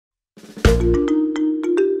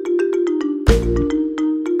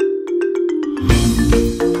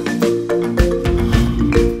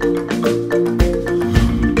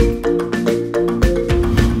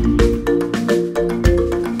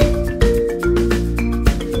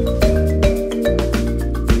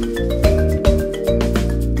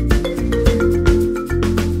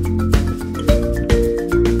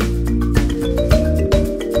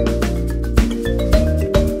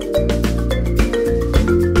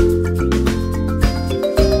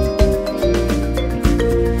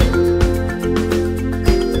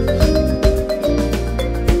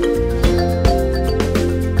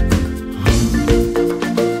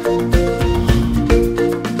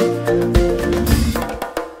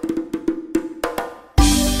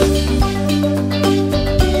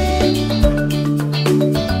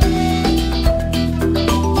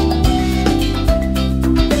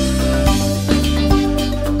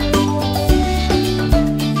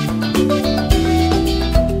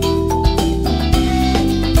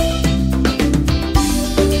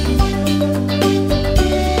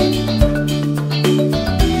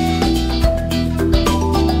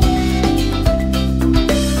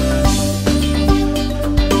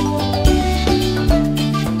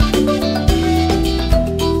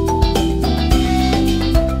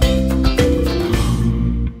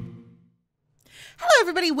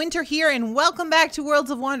Wyntr here, and welcome back to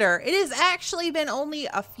Worlds of Wonder. It has actually been only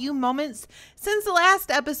a few moments since the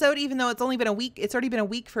last episode, even though it's only been a week. It's already been a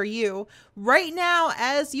week for you. Right now,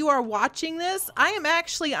 as you are watching this, I am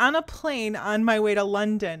actually on a plane on my way to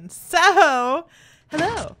London. So,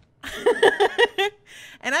 hello.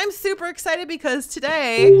 And I'm super excited because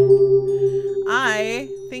today, I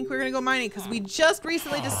think we're going to go mining because we just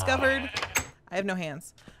recently discovered... I have no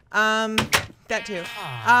hands. That too.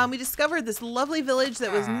 We discovered this lovely village that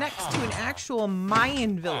was next to an actual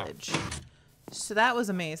Mayan village. So that was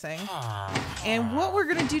amazing. And what we're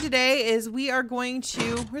going to do today is we are going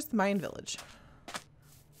to... Where's the Mayan village?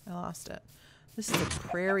 I lost it. This is a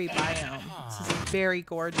prairie biome. This is very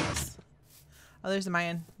gorgeous. Oh, there's the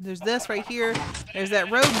Mayan. There's this right here. There's that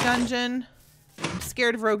rogue dungeon. I'm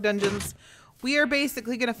scared of rogue dungeons. We are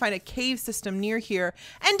basically going to find a cave system near here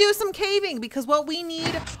and do some caving because what we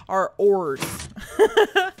need are ores.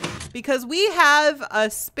 Because we have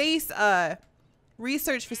a space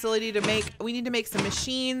research facility to make. We need to make some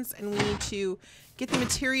machines and we need to get the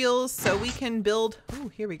materials so we can build. Oh,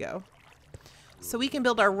 here we go. So we can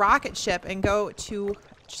build our rocket ship and go to.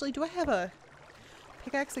 Actually, do I have a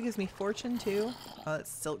pickaxe that gives me fortune too? Oh,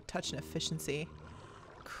 that's silk touch and efficiency.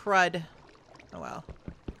 Crud. Oh well.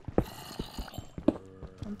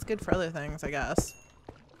 It's good for other things, I guess.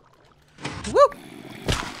 Woo!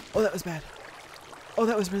 Oh, that was bad. Oh,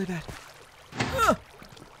 that was really bad. Ugh.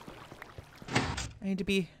 I need to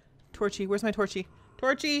be torchy. Where's my torchy?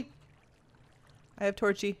 Torchy! I have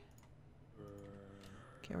torchy.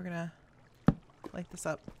 Okay, we're gonna light this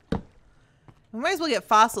up. We might as well get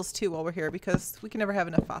fossils too while we're here because we can never have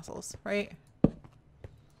enough fossils, right?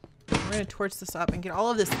 We're gonna torch this up and get all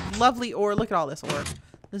of this lovely ore. Look at all this ore.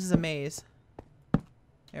 This is a maze.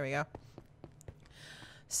 There we go.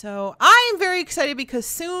 So I am very excited because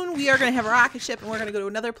soon we are going to have a rocket ship and we're going to go to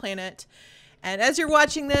another planet. And as you're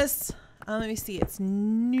watching this, let me see, it's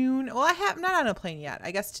noon. Well, I'm not on a plane yet.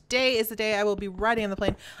 I guess today is the day I will be riding on the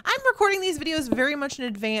plane. I'm recording these videos very much in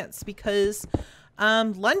advance because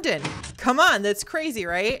London, come on, that's crazy,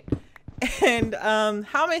 right? And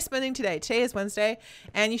how am I spending today? Today is Wednesday,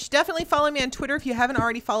 and you should definitely follow me on Twitter if you haven't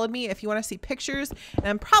already followed me, if you want to see pictures. And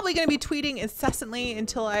I'm probably going to be tweeting incessantly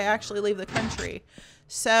until I actually leave the country.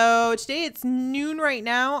 So today it's noon right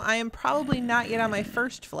now. I am probably not yet on my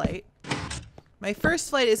first flight. My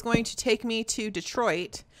first flight is going to take me to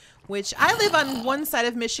Detroit, which I live on one side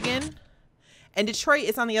of Michigan, and Detroit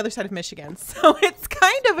is on the other side of Michigan. So it's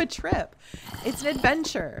kind of a trip. It's an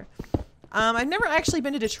adventure. I've never actually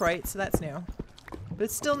been to Detroit, so that's new. But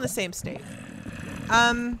it's still in the same state.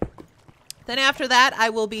 Then after that, I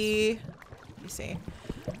will be... Let me see.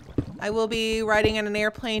 I will be riding on an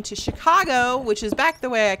airplane to Chicago, which is back the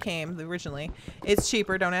way I came originally. It's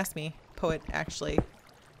cheaper, don't ask me. Poet actually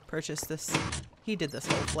purchased this. He did this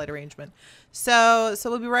whole flight arrangement. So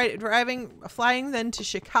we'll be flying then to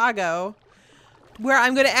Chicago, where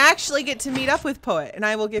I'm going to actually get to meet up with Poet, and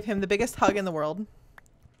I will give him the biggest hug in the world.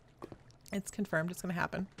 It's confirmed. It's going to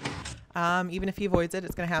happen. Even if he avoids it,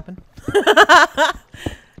 it's going to happen.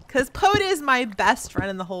 Because Poet is my best friend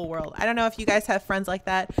in the whole world. I don't know if you guys have friends like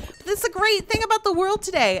that. But this is a great thing about the world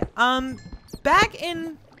today. Back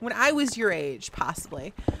in when I was your age,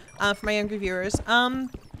 possibly, for my younger viewers,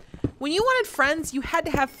 when you wanted friends, you had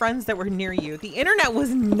to have friends that were near you. The internet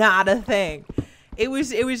was not a thing. It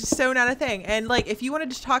was so not a thing. And like, if you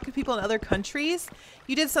wanted to talk to people in other countries,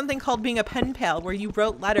 you did something called being a pen pal, where you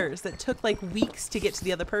wrote letters that took like weeks to get to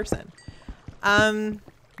the other person.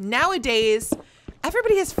 Nowadays,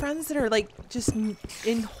 everybody has friends that are like just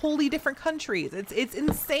in wholly different countries. It's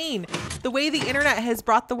insane the way the internet has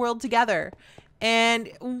brought the world together.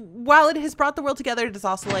 And while it has brought the world together, it has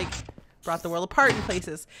also like brought the world apart in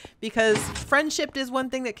places, because friendship is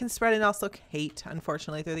one thing that can spread, and also hate,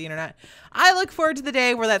 unfortunately, through the internet. I look forward to the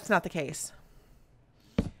day where that's not the case.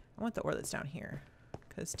 I want the ore that's down here,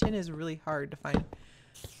 because tin is really hard to find.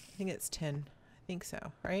 I think it's tin. I think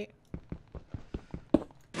so, right?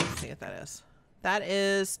 Let's see what that is. That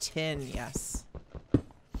is tin, yes.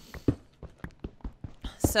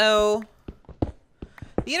 So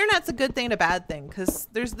the internet's a good thing and a bad thing, because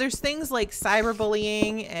there's things like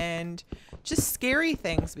cyberbullying and just scary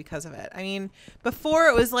things because of it. I mean, before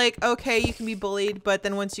it was like, okay, you can be bullied, but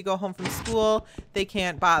then once you go home from school, they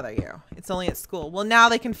can't bother you. It's only at school. Well, now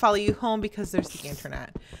they can follow you home because there's the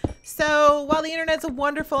internet. So while the internet's a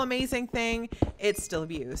wonderful, amazing thing, it's still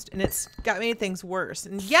abused, and it's made things worse.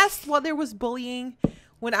 And yes, while there was bullying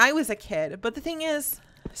when I was a kid, but the thing is,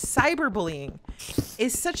 cyberbullying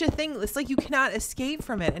is such a thing. It's like you cannot escape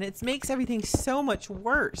from it, and it makes everything so much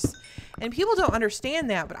worse. And people don't understand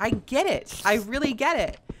that, but I get it. I really get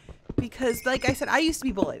it. because like I said, I used to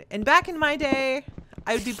be bullied, and back in my day,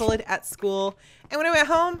 I would be bullied at school, and when I went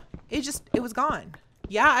home, it was gone.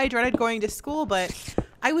 Yeah, I dreaded going to school, but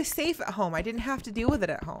I was safe at home. I didn't have to deal with it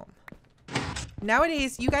at home.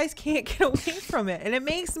 Nowadays, you guys can't get away from it, and it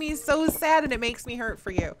makes me so sad, and it makes me hurt for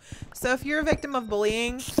you. So if you're a victim of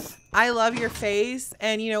bullying, I love your face,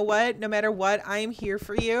 and you know what? No matter what, I'm here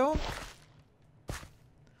for you.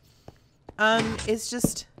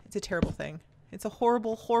 It's a terrible thing. It's a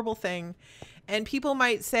horrible, horrible thing. And people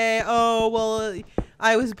might say, oh, well,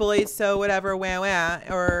 I was bullied, so whatever, wah, wah,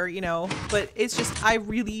 or, you know, but it's just,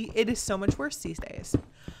 it is so much worse these days.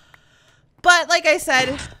 But like I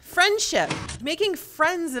said, friendship, making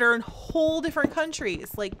friends that are in whole different countries.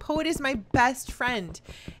 Like, Poet is my best friend,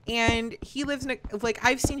 and he lives in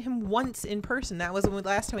I've seen him once in person. That was the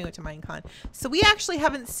last time we went to Minecon. So we actually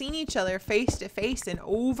haven't seen each other face to face in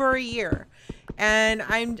over a year. And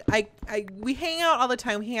we hang out all the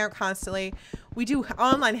time. We hang out constantly. We do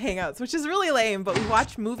online hangouts, which is really lame, but we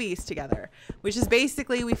watch movies together, which is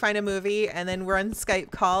basically we find a movie and then we're on Skype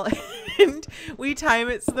call and we time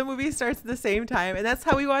it so the movie starts at the same time. And that's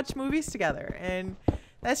how we watch movies together. And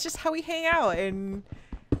that's just how we hang out. And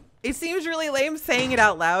it seems really lame saying it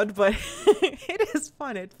out loud, but it is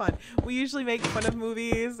fun. It's fun. We usually make fun of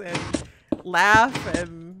movies and laugh,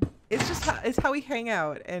 and it's just it's how we hang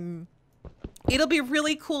out. And it'll be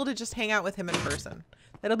really cool to just hang out with him in person.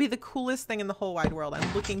 That'll be the coolest thing in the whole wide world.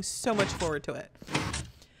 I'm looking so much forward to it.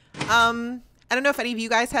 I don't know if any of you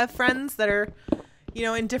guys have friends that are, you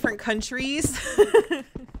know, in different countries.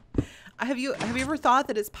 Have you ever thought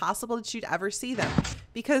that it's possible that you'd ever see them?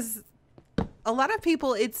 Because a lot of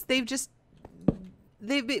people,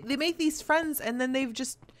 they make these friends and then they've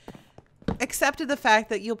just accepted the fact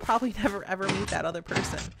that you'll probably never ever meet that other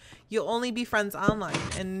person. You'll only be friends online.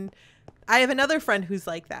 And I have another friend who's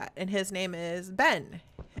like that, and his name is Ben,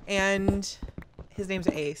 and his name's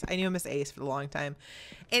Ace. I knew him as Ace for a long time,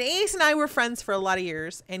 and Ace and I were friends for a lot of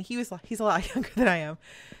years, and he's a lot younger than I am,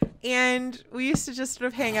 and we used to just sort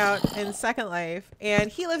of hang out in Second Life, and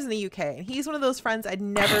he lives in the UK, and he's one of those friends I'd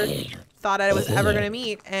never thought I was ever going to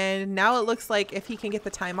meet, and now it looks like if he can get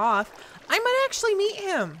the time off, I might actually meet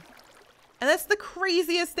him. And that's the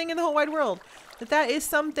craziest thing in the whole wide world. That is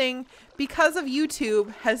something, because of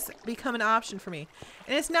YouTube, has become an option for me.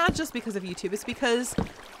 And it's not just because of YouTube. It's because,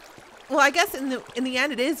 well, I guess in the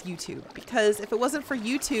end it is YouTube. Because if it wasn't for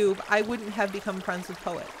YouTube, I wouldn't have become friends with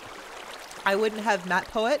Poet. I wouldn't have met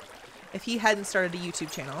Poet if he hadn't started a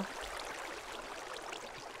YouTube channel.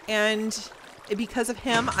 And because of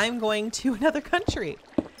him, I'm going to another country.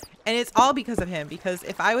 And it's all because of him. Because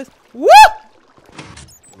if I was... Woo!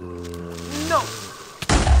 No.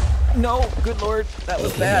 No, good Lord, that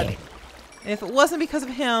was bad. And if it wasn't because of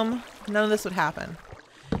him, none of this would happen.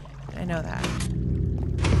 I know that.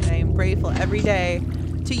 And I am grateful every day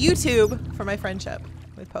to YouTube for my friendship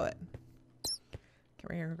with Poet. Okay,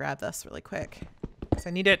 we're gonna grab this really quick, because I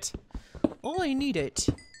need it. Oh, I need it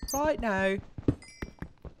right now.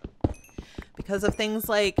 Because of things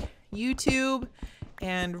like YouTube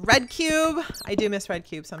and RedCube. I do miss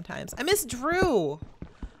RedCube sometimes. I miss Drew.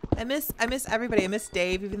 I miss everybody. I miss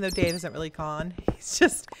Dave, even though Dave isn't really gone. It's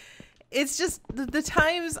just the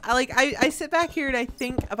times I sit back here and I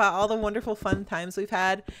think about all the wonderful fun times we've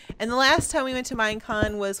had. And the last time we went to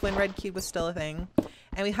Minecon was when RedCube was still a thing,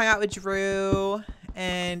 and we hung out with Drew,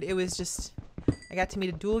 and it was just, I got to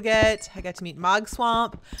meet a Dualget. I got to meet Mog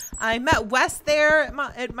Swamp. I met Wes there at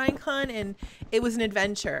Minecon, and it was an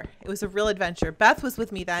adventure. It was a real adventure. Beth was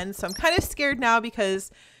with me then, so I'm kind of scared now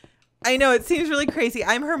because I know it seems really crazy.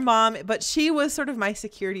 I'm her mom, but she was sort of my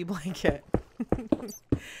security blanket.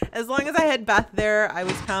 As long as I had Beth there, I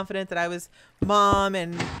was confident that I was mom,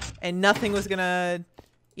 and nothing was gonna,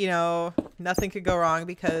 you know, nothing could go wrong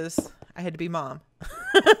because I had to be mom.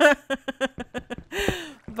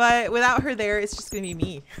 But without her there, it's just gonna be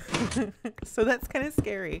me. So that's kind of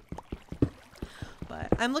scary.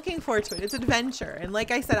 But I'm looking forward to it. It's adventure. And like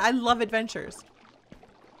I said, I love adventures.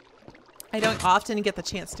 I don't often get the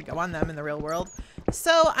chance to go on them in the real world.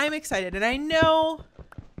 So I'm excited. And I know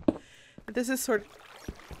that this has sort of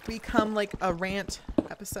become like a rant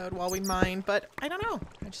episode while we mine, but I don't know.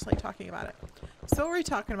 I just like talking about it. So what were we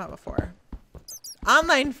talking about before?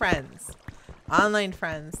 Online friends. Online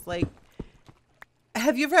friends. Like,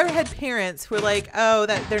 have you ever had parents who are like, oh,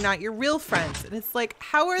 that they're not your real friends? And it's like,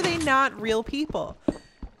 how are they not real people?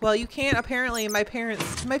 Well, you can't, apparently, my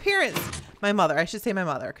mother, I should say my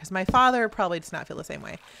mother, because my father probably does not feel the same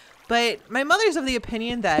way. But my mother's of the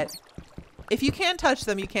opinion that if you can't touch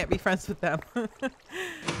them, you can't be friends with them.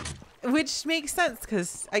 Which makes sense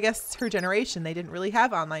because I guess her generation, they didn't really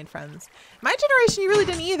have online friends. My generation, you really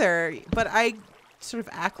didn't either. But I sort of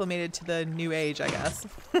acclimated to the new age, I guess.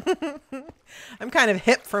 I'm kind of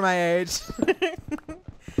hip for my age.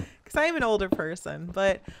 Because I am an older person.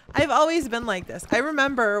 But I've always been like this. I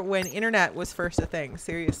remember when internet was first a thing,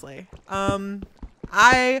 seriously.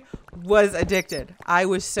 I was addicted. I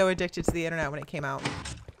was so addicted to the internet when it came out.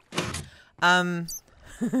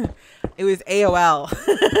 It was AOL.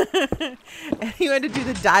 And you had to do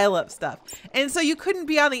the dial-up stuff. And so you couldn't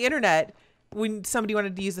be on the internet when somebody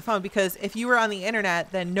wanted to use the phone, because if you were on the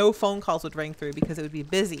internet, then no phone calls would ring through because it would be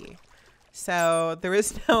busy. So there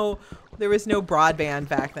was no broadband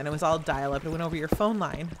back then. It was all dial-up. It went over your phone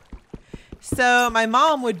line. So my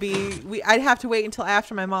mom would be, I'd have to wait until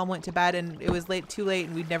after my mom went to bed, and it was too late,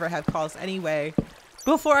 and we'd never have calls anyway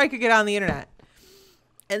before I could get on the internet.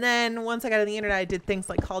 And then once I got on the internet, I did things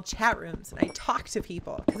like call chat rooms, and I talked to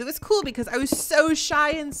people because it was cool because I was so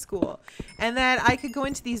shy in school. And then I could go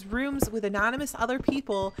into these rooms with anonymous other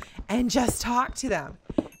people and just talk to them.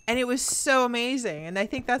 And it was so amazing. And I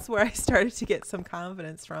think that's where I started to get some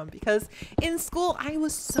confidence from, because in school, I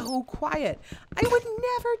was so quiet. I would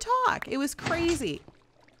never talk. It was crazy.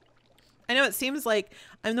 I know it seems like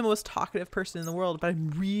I'm the most talkative person in the world, but I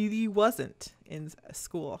really wasn't in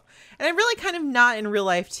school. And I'm really kind of not in real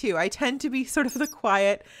life too. I tend to be sort of the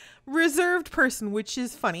quiet, reserved person, which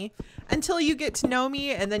is funny until you get to know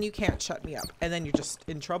me, and then you can't shut me up. And then you're just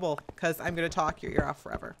in trouble because I'm going to talk your ear off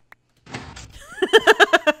forever.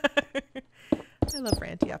 I love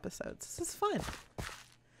ranty episodes. This is fun.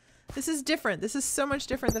 This is different. This is so much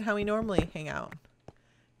different than how we normally hang out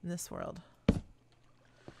in this world.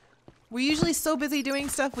 We're usually so busy doing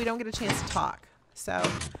stuff, we don't get a chance to talk. So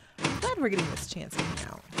I'm glad we're getting this chance to hang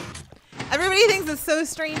out. Everybody thinks it's so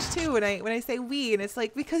strange too when I say we, and it's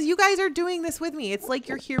like, because you guys are doing this with me. It's like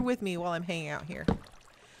you're here with me while I'm hanging out here.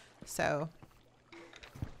 So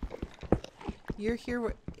you're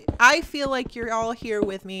here. I feel like you're all here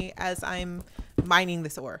with me as I'm mining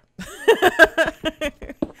this ore.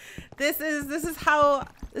 This is how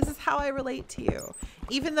I relate to you.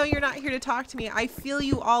 Even though you're not here to talk to me, I feel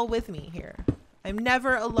you all with me here. I'm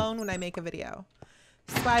never alone when I make a video.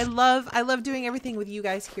 So I love doing everything with you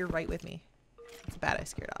guys here right with me. It's bad I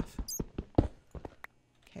scared off.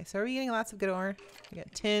 Okay, so are we getting lots of good ore? We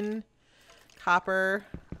got tin, copper.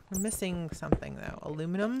 We're missing something though.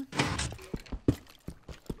 Aluminum.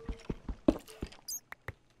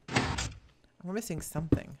 We're missing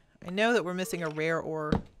something. I know that we're missing a rare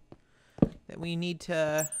ore that we need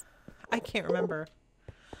to... I can't remember.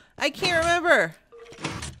 I can't remember.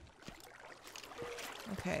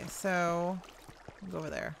 Okay, so we'll go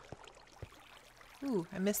over there. Ooh,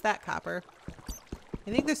 I missed that copper.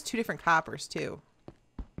 I think there's two different coppers too.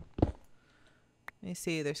 Let me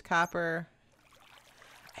see. There's copper.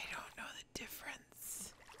 I don't know the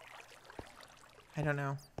difference. I don't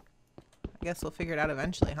know. I guess we'll figure it out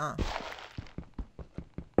eventually, huh?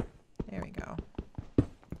 There we go.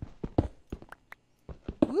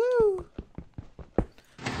 Woo!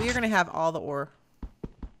 We are going to have all the ore.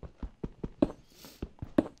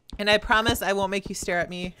 And I promise I won't make you stare at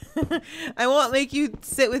me. I won't make you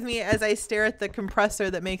sit with me as I stare at the compressor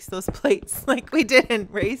that makes those plates like we did in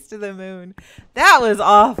Race to the Moon. That was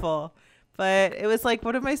awful. But it was like,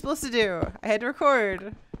 what am I supposed to do? I had to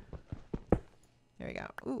record. There we go.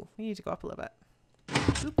 Ooh, we need to go up a little bit.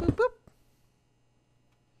 Boop, boop, boop.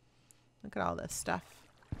 Look at all this stuff.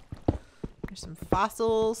 There's some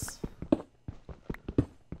fossils.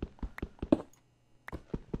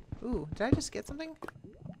 Ooh, did I just get something?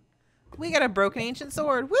 We got a broken ancient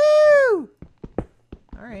sword. Woo!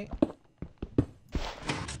 All right.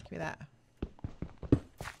 Give me that.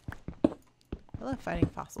 I love finding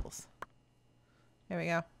fossils. There we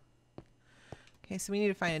go. Okay, so we need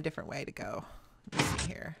to find a different way to go. Let's see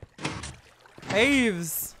here.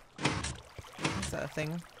 Caves! That's a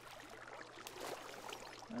thing.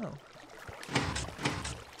 Oh.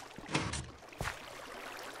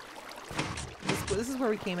 This is where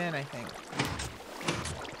we came in, I think.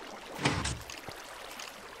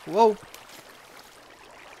 Whoa.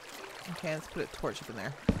 Okay, let's put a torch up in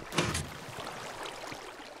there.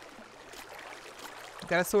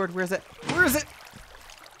 Got a sword. Where is it? Where is it?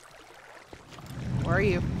 Where are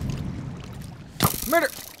you? Murder!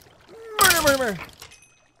 Murder, murder, murder!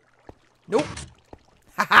 Nope.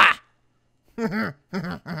 Ha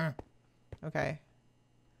ha! Okay.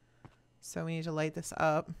 So we need to light this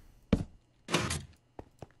up.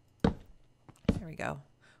 There we go.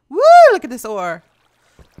 Woo! Look at this ore.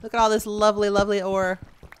 Look at all this lovely, lovely ore.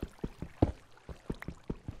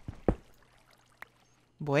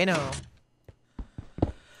 Bueno.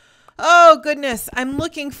 Oh goodness, I'm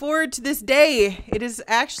looking forward to this day. It is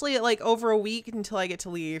actually like over a week until I get to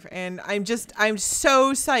leave, and I'm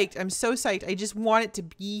so psyched. I'm so psyched. I just want it to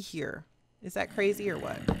be here. Is that crazy or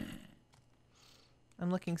what? I'm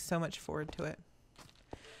looking so much forward to it.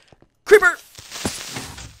 Creeper!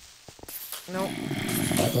 Nope.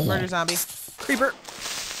 Murder zombie. Creeper!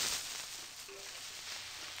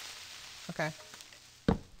 Okay.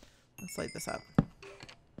 Let's light this up.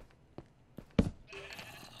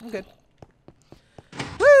 I'm good.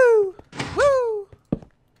 Woo! Woo!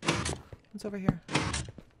 What's over here?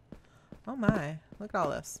 Oh my. Look at all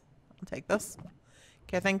this. I'll take this.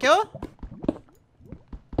 Okay, thank you.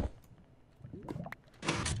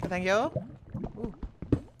 Okay, thank you. Ooh.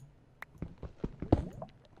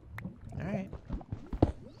 Alright.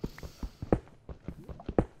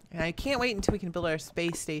 And I can't wait until we can build our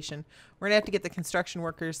space station. We're gonna have to get the construction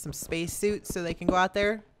workers some space suits so they can go out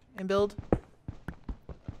there and build.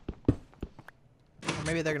 Or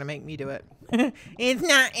maybe they're gonna make me do it. It's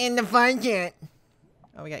not in the budget.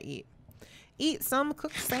 Oh, we gotta eat. Eat some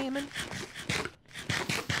cooked salmon.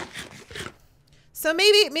 So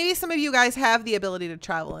maybe some of you guys have the ability to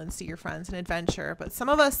travel and see your friends and adventure, but some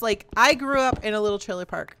of us, like, I grew up in a little trailer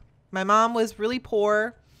park. My mom was really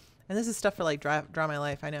poor, and this is stuff for like draw my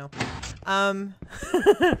life, I know.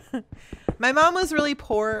 My mom was really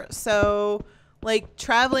poor, so like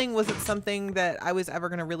traveling wasn't something that I was ever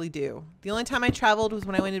going to really do. The only time I traveled was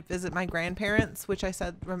when I went to visit my grandparents, which I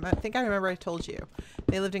think I remember I told you.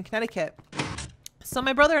 They lived in Connecticut. So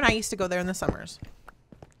my brother and I used to go there in the summers.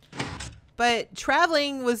 But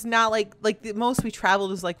traveling was not like the most we traveled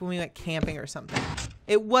was like when we went camping or something.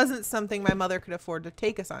 It wasn't something my mother could afford to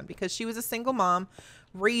take us on because she was a single mom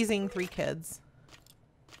raising 3 kids.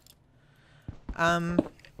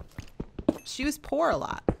 She was poor a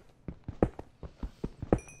lot.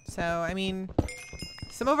 So, I mean,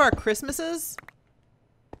 some of our Christmases,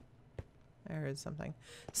 I heard something.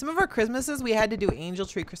 Some of our Christmases, we had to do angel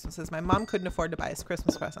tree Christmases. My mom couldn't afford to buy us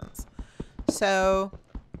Christmas presents. So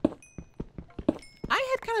I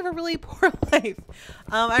had kind of a really poor life.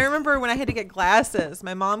 I remember when I had to get glasses,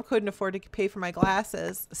 my mom couldn't afford to pay for my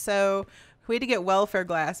glasses. So we had to get welfare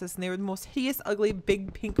glasses, and they were the most hideous, ugly,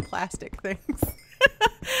 big pink plastic things.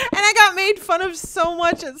 And I got made fun of so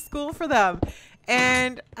much at school for them.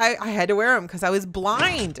 And I had to wear them because I was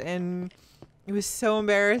blind, and it was so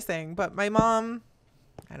embarrassing. But my mom,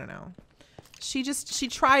 I don't know. She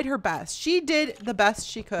tried her best. She did the best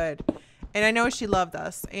she could. And I know she loved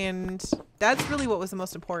us. And that's really what was the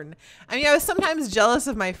most important. I mean, I was sometimes jealous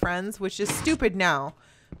of my friends, which is stupid now.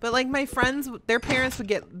 But like my friends, their parents would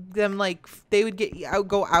get them like, they would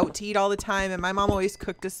go out to eat all the time. And my mom always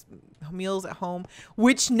cooked us meals at home,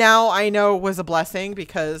 which now I know was a blessing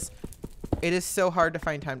because it is so hard to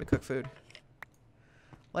find time to cook food.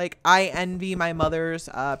 Like, I envy my mother's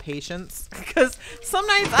patience because some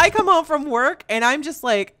nights I come home from work and I'm just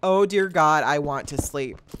like, oh dear God, I want to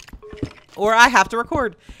sleep. Or I have to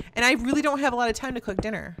record. And I really don't have a lot of time to cook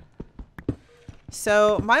dinner.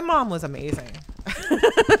 So my mom was amazing.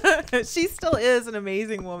 She still is an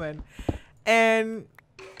amazing woman. And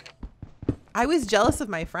I was jealous of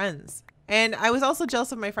my friends. And I was also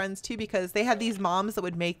jealous of my friends too because they had these moms that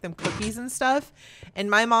would make them cookies and stuff. And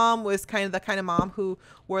my mom was kind of the kind of mom who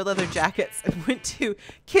wore leather jackets and went to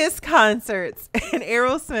Kiss concerts and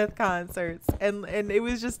Aerosmith concerts. And it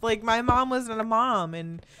was just like my mom wasn't a mom.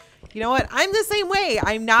 And you know what? I'm the same way.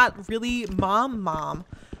 I'm not really mom.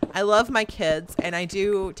 I love my kids and I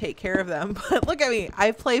do take care of them. But look at me.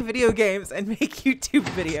 I play video games and make YouTube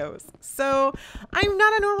videos. So I'm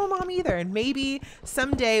not a normal mom either. And maybe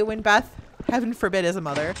someday when Beth, heaven forbid, is a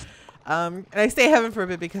mother, and I say heaven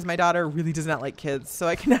forbid because my daughter really does not like kids. So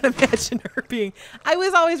I cannot imagine her being, I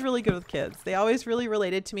was always really good with kids. They always really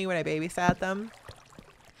related to me when I babysat them.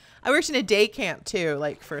 I worked in a day camp too,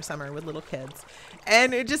 like for a summer with little kids.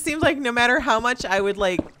 And it just seems like no matter how much I would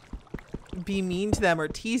like be mean to them or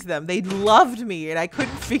tease them, they loved me and I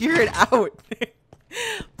couldn't figure it out.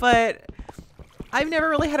 But I've never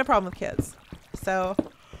really had a problem with kids. So,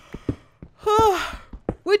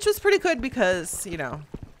 which was pretty good because, you know,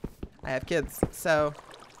 I have kids. So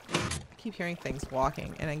I keep hearing things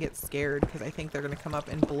walking and I get scared because I think they're going to come up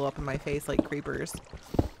and blow up in my face like creepers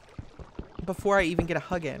before I even get a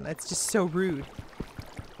hug in. It's just so rude.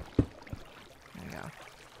 There we go.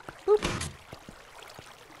 Boop.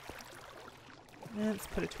 Let's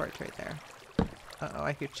put a torch right there. Uh-oh,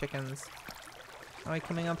 I hear chickens. Are we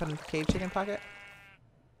coming up on cave chicken pocket?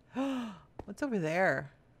 What's over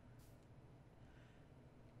there?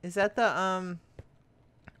 Is that the, oh,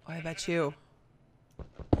 I bet you.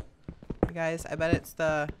 You guys, I bet it's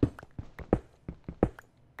the,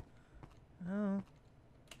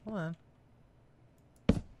 Hold on.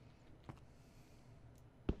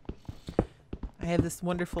 I have this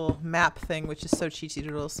wonderful map thing, which is so cheaty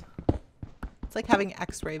doodles. It's like having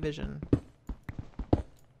X-ray vision.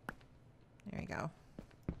 There you go.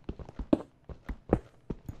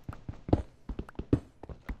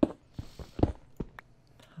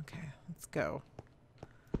 Okay, let's go.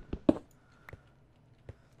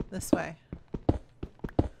 This way.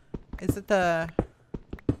 Is it the...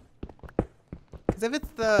 Because if it's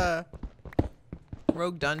the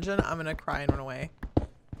rogue dungeon, I'm going to cry and run away.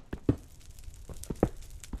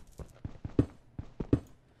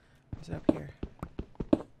 Is it up here?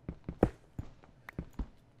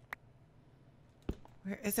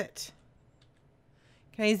 Where is it?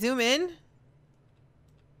 Can I zoom in?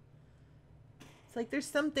 It's like there's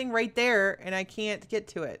something right there and I can't get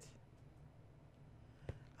to it.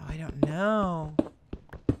 Oh, I don't know.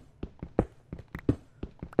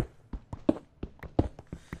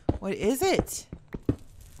 What is it?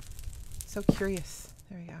 So curious.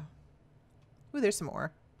 There we go. Ooh, there's some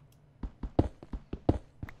more.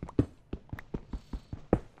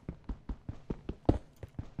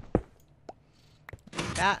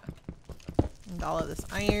 Like that. And all of this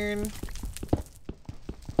iron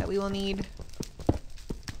that we will need.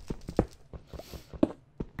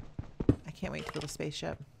 I can't wait to build a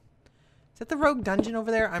spaceship. Is that the rogue dungeon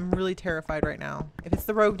over there? I'm really terrified right now. If it's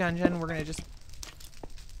the rogue dungeon, we're gonna just...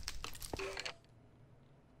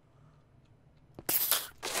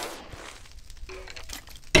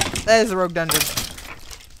 That is a rogue dungeon.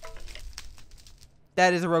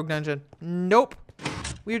 That is a rogue dungeon. Nope.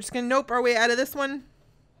 We're just gonna nope our way out of this one.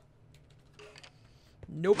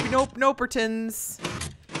 Nope, nope, nopertons.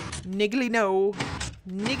 Niggly no.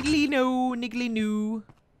 Niggly no, niggly no.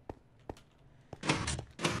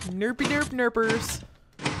 Nerpy derp nerpers.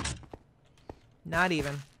 Not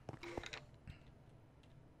even.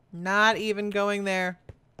 Not even going there.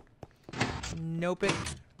 Nopic,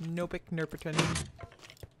 nopic, nerperton.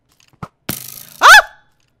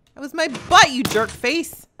 That was my butt, you jerk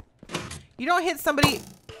face. You don't hit somebody.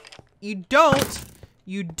 You don't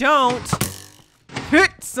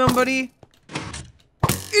hit somebody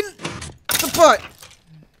in the butt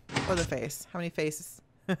or the face. How many faces?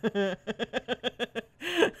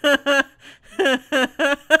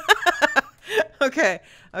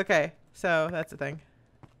 Okay. So that's the thing.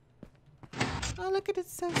 Oh, look at it,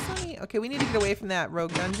 it's so sunny. Okay, we need to get away from that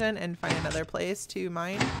rogue dungeon and find another place to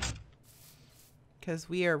mine. Because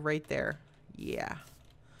we are right there. Yeah.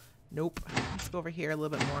 Nope. Let's go over here a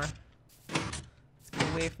little bit more. Let's get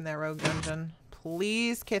away from that rogue dungeon.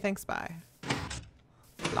 Please. Okay, thanks. Bye.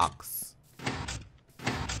 Blocks.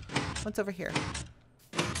 What's over here?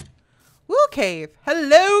 Woo, cave.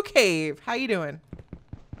 Hello, cave. How you doing?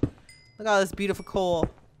 Look at all this beautiful coal.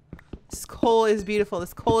 This coal is beautiful.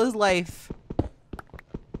 This coal is life.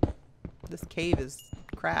 This cave is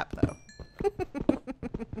crap, though.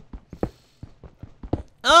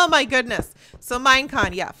 Oh my goodness. So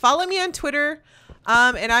Minecon, yeah. Follow me on Twitter.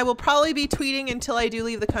 And I will probably be tweeting until I do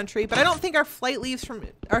leave the country. But I don't think our flight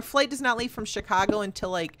does not leave from Chicago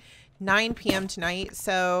until like 9 p.m. tonight.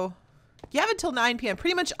 So you have until 9 p.m.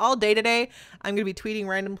 Pretty much all day today. I'm going to be tweeting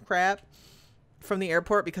random crap from the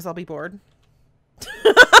airport because I'll be bored.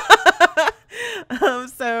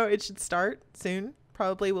 So it should start soon.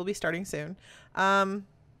 Probably will be starting soon. There'll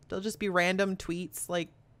just be random tweets like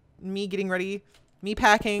me getting ready. Me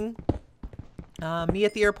packing, me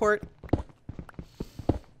at the airport,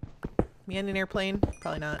 me on an airplane,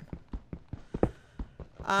 probably not.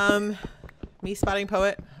 Me spotting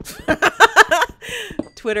poet,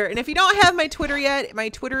 Twitter. And if you don't have my Twitter yet, my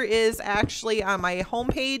Twitter is actually on my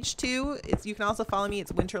homepage too. You can also follow me.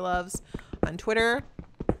 It's Winterloves on Twitter.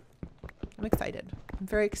 I'm excited. I'm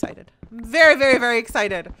very excited. I'm very, very, very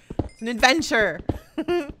excited. It's an adventure.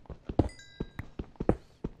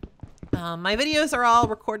 My videos are all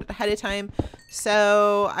recorded ahead of time,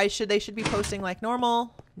 so they should be posting like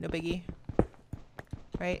normal. No biggie.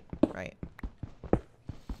 Right.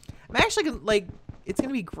 I'm actually like, it's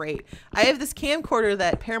gonna be great. I have this camcorder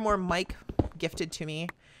that Paramore Mike gifted to me, and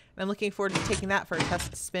I'm looking forward to taking that for a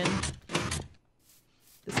test spin.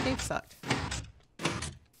 This cave sucked.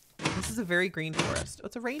 This is a very green forest. Oh,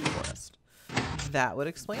 it's a rainforest. That would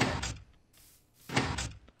explain it.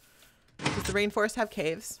 Does the rainforest have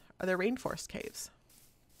caves? Are there rainforest caves?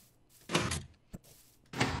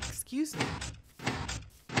 Excuse me.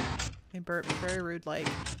 I burped very rude like.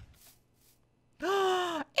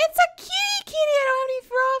 It's a kitty! I don't have any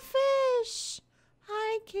raw fish!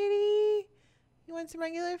 Hi, kitty. You want some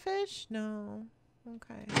regular fish? No.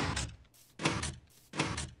 Okay.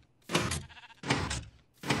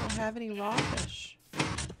 I don't have any raw fish.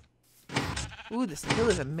 Ooh, this hill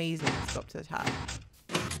is amazing. Let's go up to the top.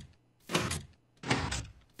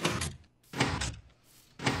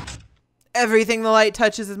 Everything the light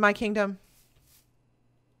touches is my kingdom.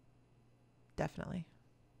 Definitely.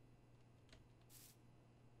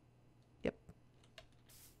 Yep.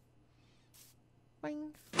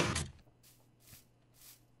 Boing.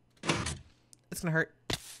 It's gonna hurt.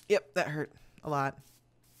 Yep, that hurt a lot.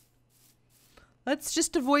 Let's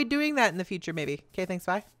just avoid doing that in the future, maybe. Okay, thanks,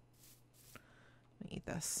 bye. I'm gonna eat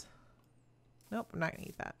this. Nope, I'm not gonna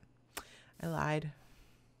eat that. I lied.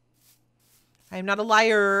 I am not a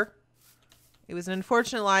liar. It was an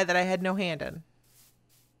unfortunate lie that I had no hand in.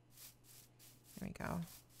 There we go.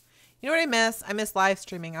 You know what I miss? I miss live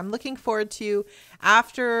streaming. I'm looking forward to,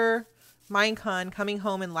 after Minecon, coming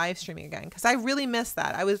home and live streaming again, because I really miss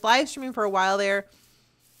that. I was live streaming for a while there,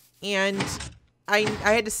 and I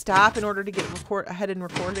had to stop in order to get ahead in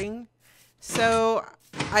recording. So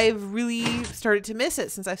I've really started to miss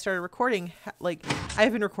it since I started recording. Like,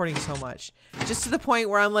 I've been recording so much, just to the point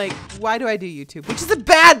where I'm like, why do I do YouTube? Which is a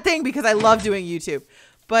bad thing because I love doing YouTube.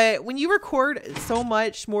 But when you record so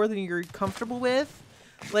much more than you're comfortable with,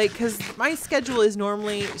 like, because my schedule is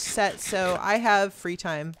normally set so I have free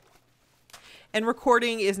time. And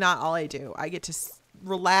recording is not all I do. I get to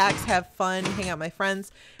relax, have fun, hang out with my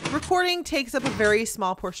friends. Recording takes up a very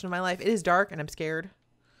small portion of my life. It is dark and I'm scared.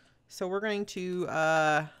 So we're going to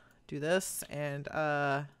do this and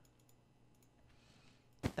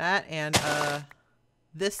that and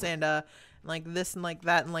this and like this and like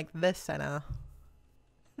that and like this and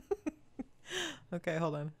okay,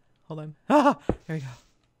 hold on. Hold on. Ah, there we go.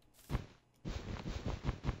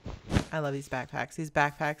 I love these backpacks. These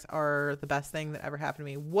backpacks are the best thing that ever happened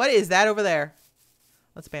to me. What is that over there?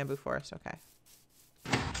 That's bamboo forest. Okay.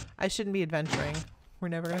 I shouldn't be adventuring. We're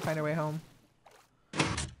never going to find our way home.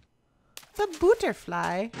 It's a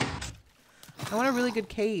butterfly. I want a really good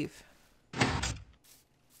cave.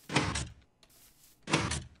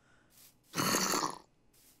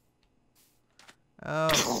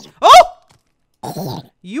 Oh. Oh!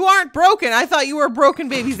 You aren't broken. I thought you were a broken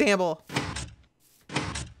baby Zamble.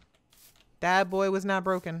 That boy was not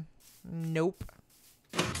broken. Nope.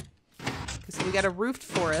 So we got a roofed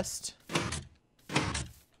forest.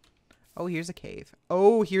 Oh, here's a cave.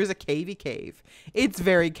 Oh, here's a cavey cave. It's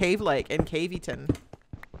very cave-like and Cavyton.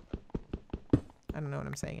 I don't know what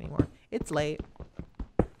I'm saying anymore. It's late.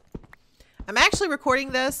 I'm actually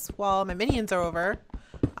recording this while my minions are over.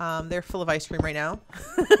 They're full of ice cream right now.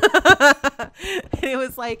 And it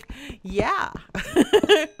was like, yeah.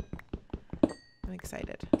 I'm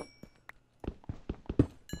excited.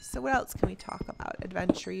 So what else can we talk about?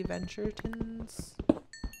 Adventuretons.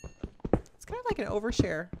 It's kind of like an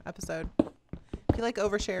Overshare episode. If you like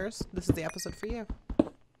Overshares, this is the episode for you.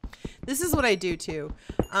 This is what I do too.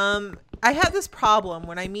 I have this problem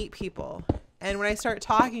when I meet people and when I start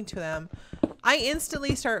talking to them, I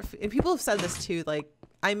instantly start, and people have said this too, like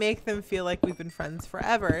I make them feel like we've been friends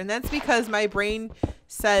forever. And that's because my brain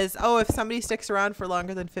says, oh, if somebody sticks around for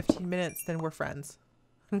longer than 15 minutes, then we're friends.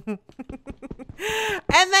 And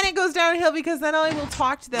then it goes downhill because then I will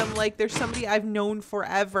talk to them like there's somebody I've known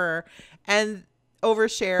forever and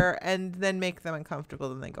overshare and then make them uncomfortable,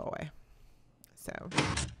 then they go away. So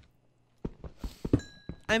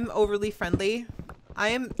I'm overly friendly.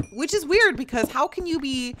 Which is weird because how can you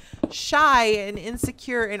be shy and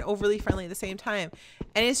insecure and overly friendly at the same time?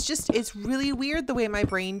 And it's really weird the way my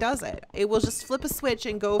brain does it. It will just flip a switch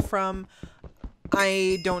and go from,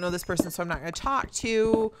 I don't know this person, so I'm not going to talk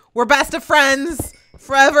to, we're best of friends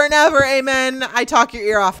forever and ever. Amen. I talk your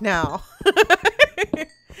ear off now.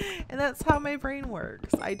 And that's how my brain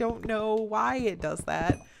works. I don't know why it does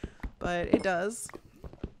that, but it does.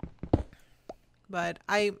 But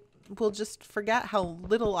I will just forget how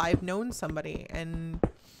little I've known somebody and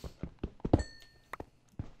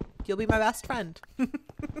you'll be my best friend.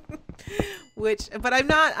 But I'm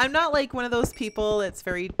not like one of those people that's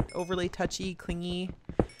very overly touchy, clingy.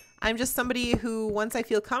 I'm just somebody who, once I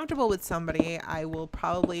feel comfortable with somebody, I will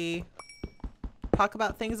probably talk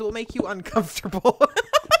about things that will make you uncomfortable.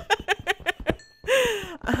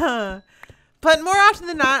 But more often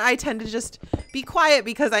than not, I tend to just be quiet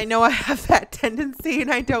because I know I have that tendency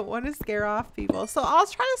and I don't want to scare off people. So I'll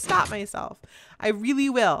try to stop myself. I really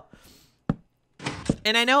will.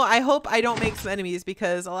 And I hope I don't make some enemies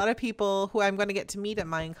because a lot of people who I'm going to get to meet at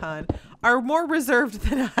Minecon are more reserved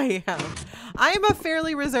than I am. I am a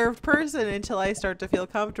fairly reserved person until I start to feel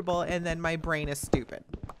comfortable and then my brain is stupid.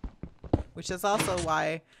 Which is also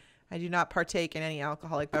why I do not partake in any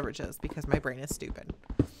alcoholic beverages because my brain is stupid.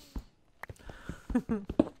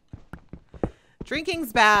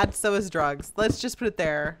 Drinking's bad, so is drugs. Let's just put it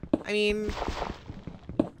there. I mean,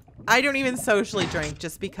 I don't even socially drink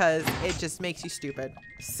just because it just makes you stupid.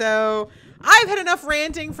 So I've had enough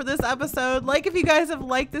ranting for this episode. Like if you guys have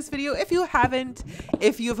liked this video. If you haven't,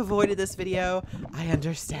 if you have avoided this video, I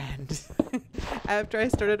understand. After I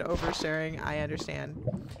started oversharing, I understand.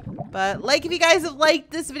 But like if you guys have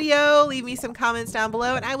liked this video, leave me some comments down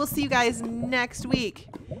below, and I will see you guys next week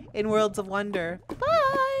in Worlds of Wonder.